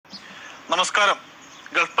നമസ്കാരം.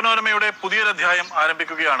 ഗൾഫ് പനോരമയുടെ പുതിയൊരധ്യായം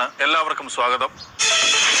ആരംഭിക്കുകയാണ്. എല്ലാവർക്കും സ്വാഗതം.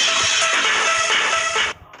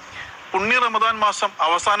 പുണ്യ റമദാൻ മാസം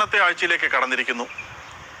അവസാനത്തെ ആഴ്ചയിലേക്ക് കടന്നിരിക്കുന്നു.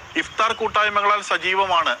 ഇഫ്താർ കൂട്ടായ്മകളാൽ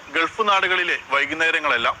സജീവമാണ് ഗൾഫ് നാടുകളിലെ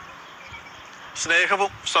വൈകുന്നേരങ്ങളെല്ലാം.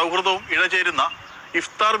 സ്നേഹവും സൗഹൃദവും ഇഴചേരുന്ന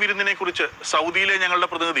ഇഫ്താർ വിരുന്നിനെ കുറിച്ച് സൗദിയിലെ ഞങ്ങളുടെ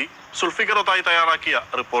പ്രതിനിധി സുൽഫിക്കർ ഒത്തായി തയ്യാറാക്കിയ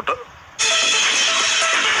റിപ്പോർട്ട്.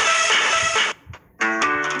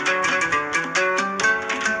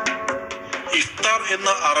 ഇഫ്താർ എന്ന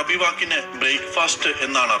അറബി വാക്കിന് ബ്രേക്ക്ഫാസ്റ്റ്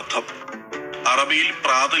എന്നാണ് അർത്ഥം. അറബിയിൽ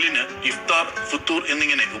പ്രാതലിന് ഇഫ്താർ, ഫുത്തൂർ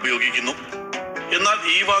എന്നിങ്ങനെ ഉപയോഗിക്കുന്നു. എന്നാൽ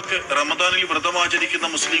ഈ വാക്ക് റമദാനിൽ വ്രതമാചരിക്കുന്ന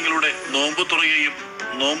മുസ്ലിങ്ങളുടെ നോമ്പുതുറയെയും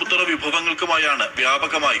നോമ്പുതുറ വിഭവങ്ങൾക്കുമായാണ്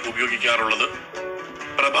വ്യാപകമായി ഉപയോഗിക്കാറുള്ളത്.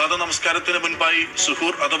 പ്രഭാത നമസ്കാരത്തിന് മുൻപായി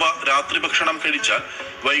സുഹൂർ അഥവാ രാത്രി ഭക്ഷണം കഴിച്ചാൽ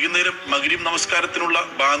വൈകുന്നേരം മഗ്രിബ് നമസ്കാരത്തിനുള്ള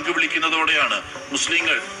ബാങ്ക് വിളിക്കുന്നതോടെയാണ്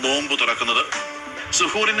മുസ്ലിങ്ങൾ നോമ്പ് തുറക്കുന്നത്.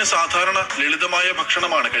 സുഹൂറിന് സാധാരണ ലളിതമായ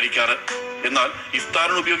ഭക്ഷണമാണ് കഴിക്കാറ്. എന്നാൽ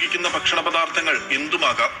ഇഫ്താറിന് ഉപയോഗിക്കുന്ന ഭക്ഷണ പദാർത്ഥങ്ങൾ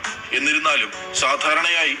എന്തുമാകാം. എന്നിരുന്നാലും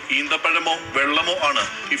സാധാരണയായി ഈന്തപ്പഴമോ വെള്ളമോ ആണ്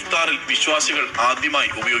ഇഫ്താറിൽ വിശ്വാസികൾ ആദ്യമായി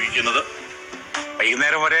ഉപയോഗിക്കുന്നത്.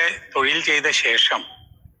 വൈകുന്നേരം വരെ തൊഴിൽ ചെയ്ത ശേഷം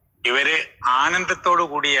ഇവര് ആനന്ദത്തോടു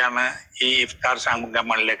കൂടിയാണ് ഈ ഇഫ്താർ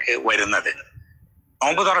സംഗമങ്ങളിലേക്ക് വരുന്നത്.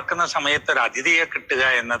 നോമ്പ് തുറക്കുന്ന സമയത്ത് ഒരു അതിഥിയെ കിട്ടുക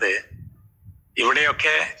എന്നത്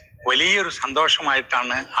ഇവിടെയൊക്കെ വലിയൊരു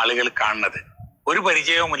സന്തോഷമായിട്ടാണ് ആളുകൾ കാണുന്നത്. ഒരു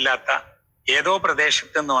പരിചയവുമില്ലാത്ത ഏതോ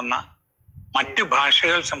പ്രദേശത്ത് നിന്ന് വന്ന മറ്റു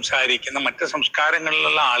ഭാഷകൾ സംസാരിക്കുന്ന മറ്റു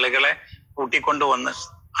സംസ്കാരങ്ങളിലുള്ള ആളുകളെ കൂട്ടിക്കൊണ്ടുവന്ന്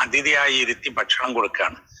അതിഥിയായി ഇരുത്തി ഭക്ഷണം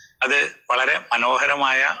കൊടുക്കുകയാണ്. അത് വളരെ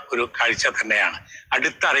മനോഹരമായ ഒരു കാഴ്ച തന്നെയാണ്.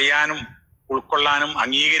 അടുത്തറിയാനും ഉൾക്കൊള്ളാനും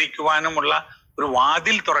അംഗീകരിക്കുവാനുമുള്ള ഒരു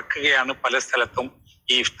വാതിൽ തുറക്കുകയാണ് പല സ്ഥലത്തും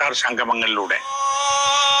ഈ ഇഫ്താർ സംഗമങ്ങളിലൂടെ.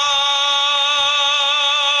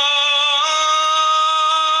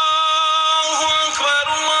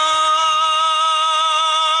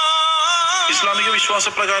 ഇസ്ലാമിക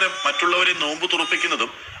വിശ്വാസപ്രകാരം മറ്റുള്ളവരെ നോമ്പ് തുറപ്പിക്കുന്നതും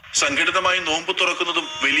സംഘടിതമായി നോമ്പ് തുറക്കുന്നതും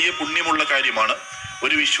വലിയ പുണ്യമുള്ള കാര്യമാണ്.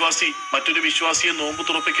 ഒരു വിശ്വാസി മറ്റൊരു വിശ്വാസിയെ നോമ്പ്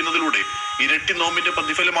തുറപ്പിക്കുന്നതിലൂടെ ഇരട്ടി നോമ്പിന്റെ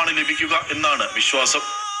പ്രതിഫലമാണ് ലഭിക്കുക എന്നാണ് വിശ്വാസം.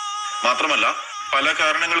 മാത്രമല്ല, പല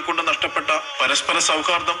കാരണങ്ങൾ കൊണ്ട് നഷ്ടപ്പെട്ട പരസ്പര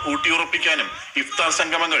സൗഹാർദ്ദം ഊട്ടിയുറപ്പിക്കാനും ഇഫ്താർ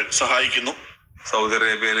സംഗമങ്ങൾ സഹായിക്കുന്നു. സൗദി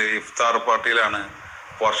അറേബ്യയിലെ ഇഫ്താർ പാർട്ടിയിലാണ്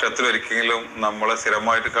വർഷത്തിലൊരിക്കലും നമ്മളെ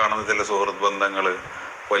സ്ഥിരമായിട്ട് കാണുന്ന ചില സുഹൃത്ത് ബന്ധങ്ങള്,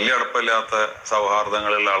 വലിയ അടുപ്പമില്ലാത്ത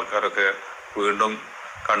സൗഹാർദ്ദങ്ങളുള്ള ആൾക്കാരൊക്കെ വീണ്ടും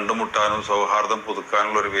കണ്ടുമുട്ടാനും സൗഹാർദ്ദം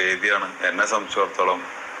പുതുക്കാനുള്ള ഒരു വേദിയാണ് എന്നെ സംബന്ധിച്ചിടത്തോളം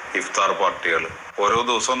ഇഫ്താർ പാർട്ടികൾ. ഓരോ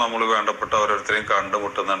ദിവസവും നമ്മൾ വേണ്ടപ്പെട്ട ഓരോരുത്തരെയും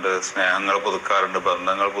കണ്ടുമുട്ടുന്നുണ്ട്, സ്നേഹങ്ങൾ പുതുക്കാറുണ്ട്,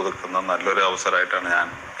 ബന്ധങ്ങൾ പുതുക്കുന്ന നല്ലൊരു അവസരമായിട്ടാണ് ഞാൻ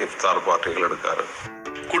ഇഫ്താർ പാർട്ടികൾ എടുക്കാറ്.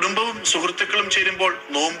 കുടുംബവും സുഹൃത്തുക്കളും ചേരുമ്പോൾ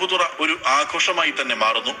നോമ്പുതുറ ഒരു ആഘോഷമായി തന്നെ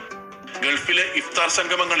മാറുന്നു. ഗൾഫിലെ ഇഫ്താർ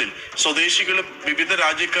സംഗമങ്ങളിൽ സ്വദേശികളും വിവിധ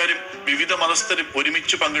രാജ്യക്കാരും വിവിധ മതസ്ഥരും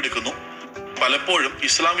ഒരുമിച്ച് പങ്കെടുക്കുന്നു. പലപ്പോഴും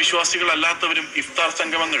ഇസ്ലാം വിശ്വാസികളല്ലാത്തവരും ഇഫ്താർ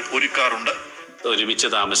സംഗമങ്ങൾ ഒരുക്കാറുണ്ട്. ഒരുമിച്ച്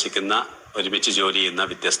താമസിക്കുന്ന, ഒരുമിച്ച് ജോലി ചെയ്യുന്ന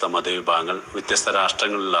വ്യത്യസ്ത മതവിഭാഗങ്ങൾ, വ്യത്യസ്ത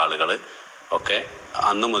രാഷ്ട്രങ്ങളിലുള്ള ആളുകൾ ഒക്കെ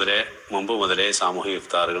മുമ്പ് മുതലേ സാമൂഹിക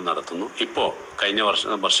ഇഫ്താറുകൾ നടത്തുന്നു. ഇപ്പോൾ കഴിഞ്ഞ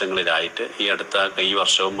വർഷങ്ങളിലായിട്ട് ഈ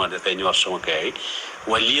വർഷവും കഴിഞ്ഞ വർഷമൊക്കെ ആയി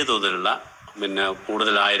വലിയ തോതിലുള്ള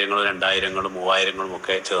കൂടുതൽ 1000ങ്ങളും 2000ങ്ങളും 3000ങ്ങളും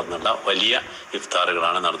ഒക്കെ ചേർന്നുള്ള വലിയ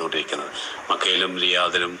ഇഫ്താറുകളാണ് നടന്നുകൊണ്ടിരിക്കുന്നത്. മക്കയിലും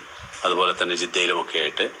റിയാദിലും അതുപോലെ തന്നെ ജിദ്ദയിലും ഒക്കെ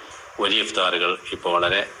ആയിട്ട് വലിയ ഇഫ്താറുകൾ ഇപ്പോൾ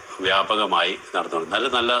വളരെ വ്യാപകമായി നടന്നുകൊണ്ട്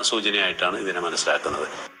നല്ല സൂചനയായിട്ടാണ് ഇതിനെ മനസ്സിലാക്കുന്നത്.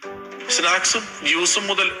 സ്നാക്സും ജ്യൂസും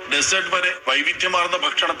മുതൽ ഡെസേർട്ട് വരെ വൈവിധ്യമാർന്ന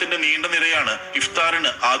ഭക്ഷണത്തിന്റെ നീണ്ട നിരയാണ്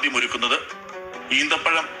ഇഫ്താറിന് ആദ്യം ഒരുക്കുന്നത്.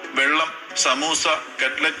 ഈന്തപ്പഴം, വെള്ളം, സമൂസ,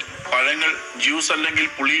 കട്ട്ലറ്റ്, പഴങ്ങൾ, ജ്യൂസ് അല്ലെങ്കിൽ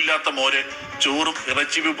പുളിയില്ലാത്ത മോര്, ചോറും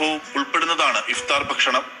ഇറച്ചി വിഭവവും ഉൾപ്പെടുന്നതാണ് ഇഫ്താർ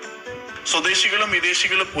ഭക്ഷണം. സ്വദേശികളും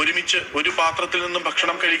വിദേശികളും ഒരുമിച്ച് ഒരു പാത്രത്തിൽ നിന്നും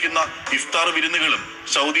ഭക്ഷണം കഴിക്കുന്ന ഇഫ്താർ വിരുന്നുകളും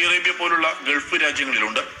സൗദി അറേബ്യ പോലുള്ള ഗൾഫ്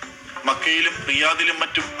രാജ്യങ്ങളിലുണ്ട്. മക്കയിലും റിയാദിലും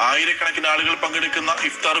മറ്റും ആയിരക്കണക്കിന് ആളുകൾ പങ്കെടുക്കുന്ന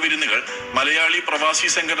ഇഫ്താർ വിരുന്നുകൾ മലയാളി പ്രവാസി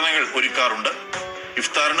സംഘടനകൾ ഒരുക്കാറുണ്ട്.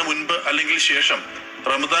 ഇഫ്താറിന് മുൻപ് അല്ലെങ്കിൽ ശേഷം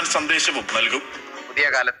റമദാൻ സന്ദേശവും നൽകും. പുതിയ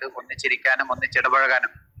കാലത്ത് ഒന്നിച്ചിരിക്കാനും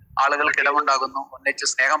ഒന്നിച്ചിടപഴകാനും ആളുകൾക്ക് ഇടമുണ്ടാകുന്നു, ഒന്നിച്ച്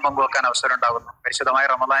സ്നേഹം പങ്കുവെക്കാൻ അവസരം ഉണ്ടാകുന്നു. പരിശുദ്ധമായ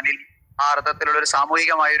റമദാനിൽ ആ അർത്ഥത്തിലുള്ള ഒരു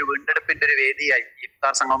സാമൂഹികമായ ഒരു വീണ്ടെടുപ്പിന്റെ ഒരു വേദിയായി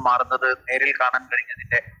ഇഫ്താർ സംഗമം മാറുന്നത് നേരിൽ കാണാൻ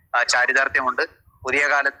കഴിഞ്ഞതിന്റെ ചാരിതാർത്ഥ്യമുണ്ട്. പുതിയ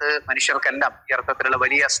കാലത്ത് മനുഷ്യർക്കെല്ലാം ഈ അർത്ഥത്തിലുള്ള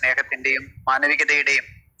വലിയ സ്നേഹത്തിന്റെയും മാനവികതയുടെയും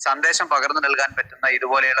സന്ദേശം പകർന്നു നൽകാൻ പറ്റുന്ന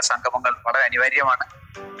ഇതുപോലെയുള്ള സംഗമങ്ങൾ വളരെ അനിവാര്യമാണ്.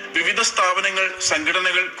 വിവിധ സ്ഥാപനങ്ങൾ,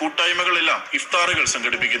 സംഘടനകൾ, കൂട്ടായ്മകളെല്ലാം ഇഫ്താറുകൾ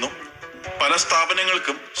സംഘടിപ്പിക്കുന്നു. പല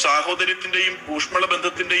സ്ഥാപനങ്ങൾക്കും സാഹോദര്യത്തിന്റെയും ഊഷ്മള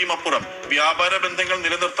ബന്ധത്തിന്റെയും അപ്പുറം വ്യാപാര ബന്ധങ്ങൾ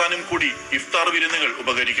നിലനിർത്താനും കൂടി ഇഫ്താർ വിരുന്നുകൾ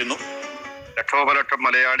ഉപകരിക്കുന്നു. ലക്ഷോപലക്ഷം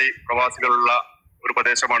മലയാളി പ്രവാസികളുള്ള ഒരു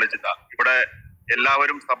പ്രദേശമാണ് ജിദ്ദ. ഇവിടെ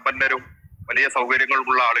എല്ലാവരും സമ്പന്നരും വലിയ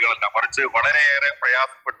സൗകര്യങ്ങളുമുള്ള ആളുകളല്ല, മറിച്ച് വളരെയേറെ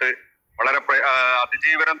പ്രയാസപ്പെട്ട്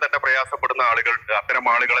അതിജീവനം തന്നെ പ്രയാസപ്പെടുന്ന ആളുകളുണ്ട്. അത്തരം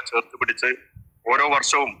ആളുകളെ ചേർത്ത് പിടിച്ച് ഓരോ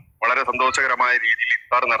വർഷവും വളരെ സന്തോഷകരമായ രീതിയിൽ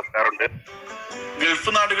ഇഫ്താർ നടത്താറുണ്ട്.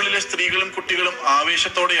 ഗൾഫ് നാടുകളിലെ സ്ത്രീകളും കുട്ടികളും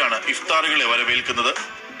ആവേശത്തോടെയാണ് ഇഫ്താറുകളെ വരവേൽക്കുന്നത്.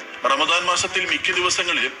 റമദാൻ മാസത്തിൽ മിക്ക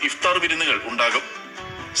ദിവസങ്ങളിലും ഇഫ്താർ വിരുന്നുകൾ ഉണ്ടാകും.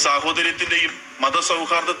 സാഹോദര്യത്തിന്റെയും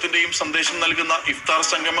മതസൗഹാർദ്ദത്തിന്റെയും സന്ദേശം നൽകുന്ന ഇഫ്താർ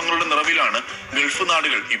സംഗമങ്ങളുടെ നിറവിലാണ് ഗൾഫ്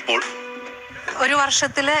നാടുകൾ ഇപ്പോൾ. ഒരു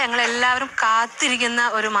വർഷത്തില് ഞങ്ങൾ എല്ലാവരും കാത്തിരിക്കുന്ന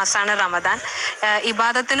ഒരു മാസമാണ് റമദാൻ.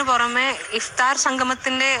 ഇബാദത്തിന് പുറമെ ഇഫ്താർ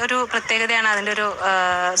സംഗമത്തിന്റെ ഒരു പ്രത്യേകതയാണ് അതിൻ്റെ ഒരു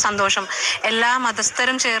സന്തോഷം. എല്ലാ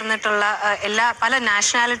മതസ്ഥരും ചേർന്നിട്ടുള്ള പല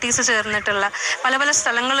നാഷണാലിറ്റീസ് ചേർന്നിട്ടുള്ള പല പല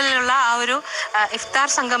സ്ഥലങ്ങളിലുള്ള ആ ഒരു ഇഫ്താർ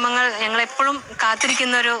സംഗമങ്ങൾ ഞങ്ങൾ എപ്പോഴും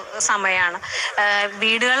കാത്തിരിക്കുന്ന ഒരു സമയമാണ്.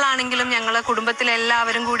 വീടുകളിലാണെങ്കിലും ഞങ്ങൾ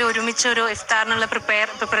കുടുംബത്തിലെല്ലാവരും കൂടി ഒരുമിച്ച് ഒരു ഇഫ്താറിനുള്ള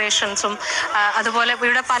പ്രിപ്പറേഷൻസും അതുപോലെ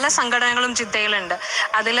ഇവിടെ പല സംഘടനകളും ജിദ്ദയിലുണ്ട്.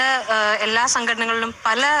 അതിൽ എല്ലാ സംഘടനകളിലും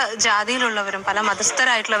പല ജാതിയിലുള്ളവരും പല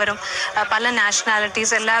മതസ്ഥരായിട്ടുള്ളവരും പല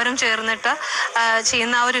നാഷണാലിറ്റീസ് എല്ലാവരും ചേർന്നിട്ട്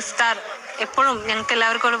ചെയ്യുന്ന ആ ഒരു ഇഫ്താർ എപ്പോഴും ഞങ്ങൾക്ക്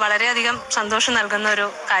എല്ലാവർക്കും വളരെയധികം സന്തോഷം നൽകുന്ന ഒരു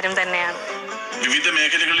കാര്യം തന്നെയാണ്. വിവിധ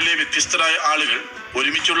മേഖലകളിലെ വ്യത്യസ്തരായ ആളുകൾ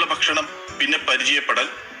ഒരുമിച്ചുള്ള ഭക്ഷണം, പിന്നെ പരിചയപ്പെടൽ,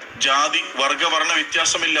 ജാതി വർഗവർണ്ണ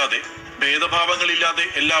വ്യത്യാസമില്ലാതെ ഭേദഭാവങ്ങളില്ലാതെ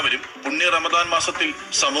എല്ലാവരും പുണ്യ റമദാൻ മാസത്തിൽ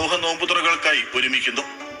സമൂഹ നോമ്പുതുറകൾക്കായി ഒരുമിക്കുന്നു.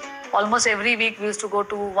 Almost every week we used to go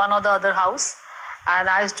to one or the other house. And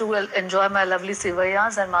I used to enjoy my lovely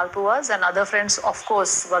sivayas and malpuas, and other friends, of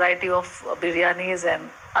course, variety of biryanis and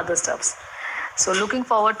other stuffs. So looking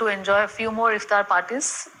forward to enjoy a few more iftar parties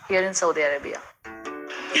here in Saudi Arabia.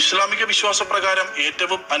 ഇസ്ലാമിക വിശ്വാസപ്രകാരം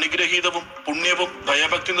ഏറ്റവും അനുഗ്രഹീതവും പുണ്യവും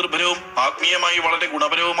ഭയഭക്തി നിർഭരവും ആത്മീയമായി വളരെ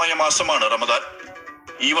ഗുണപരവുമായ മാസമാണ് റമദാൻ.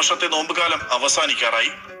 ഈ വർഷത്തെ നോമ്പുകാലം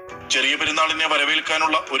അവസാനിക്കാറായി. ചെറിയ പെരുന്നാളിനെ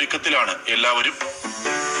വരവേൽക്കാനുള്ള ഒരുക്കത്തിലാണ് എല്ലാവരും.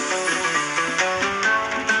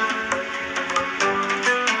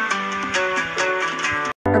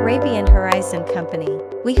 Arabian Horizon Company.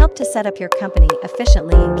 We help to set up your company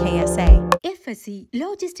efficiently in KSA. FSC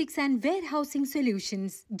Logistics and Warehousing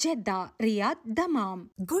Solutions, Jeddah, Riyadh, Dammam.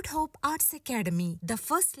 Good Hope Arts Academy, the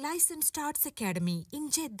first licensed arts academy in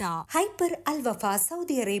Jeddah. Hyper Al Wafa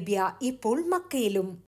Saudi Arabia, ഇപ്പോൾ മക്കയിലും.